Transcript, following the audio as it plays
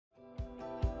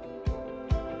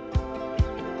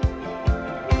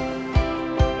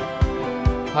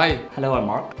Hi. Hello, I'm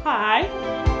Mark. Hi.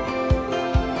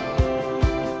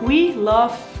 We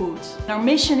love food. Our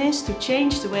mission is to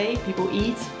change the way people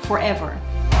eat forever.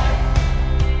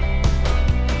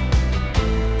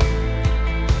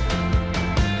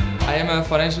 I am a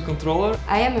financial controller.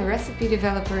 I am a recipe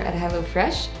developer at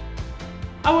HelloFresh.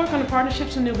 I work on the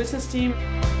partnerships and new business team.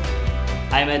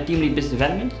 I'm a team lead business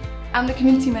development. I'm the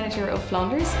community manager of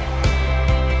Flanders.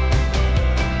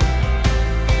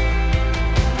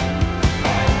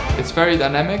 It's very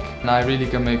dynamic and I really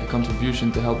can make a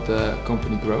contribution to help the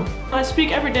company grow. I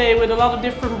speak every day with a lot of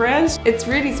different brands. It's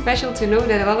really special to know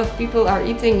that a lot of people are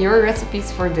eating your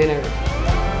recipes for dinner.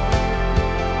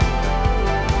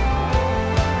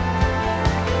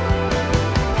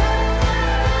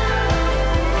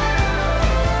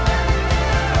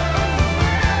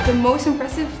 The most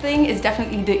impressive thing is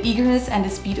definitely the eagerness and the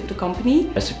speed of the company.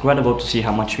 It's incredible to see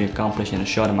how much we accomplish in a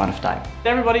short amount of time.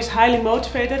 Everybody's highly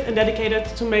motivated and dedicated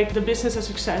to make the business a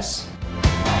success.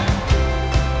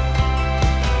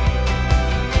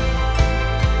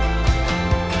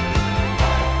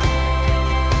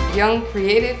 Young,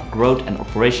 creative, Growth and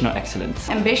operational excellence.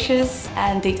 ambitious,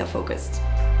 and data focused.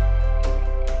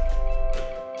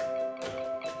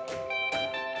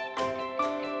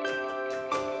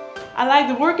 I like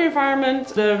the work environment,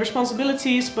 the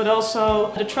responsibilities, but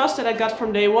also the trust that I got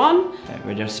from day one.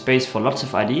 Where there's space for lots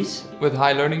of ideas With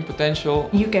high learning potential.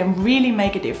 You can really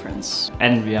make a difference.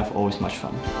 and we have always much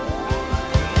fun.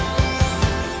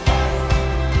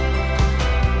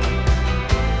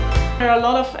 There are a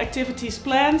lot of activities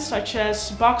planned, such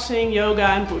as boxing, yoga,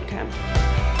 and bootcamp.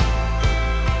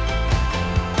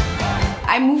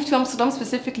 I moved to Amsterdam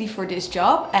specifically for this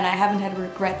job and I haven't had a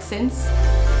regret since.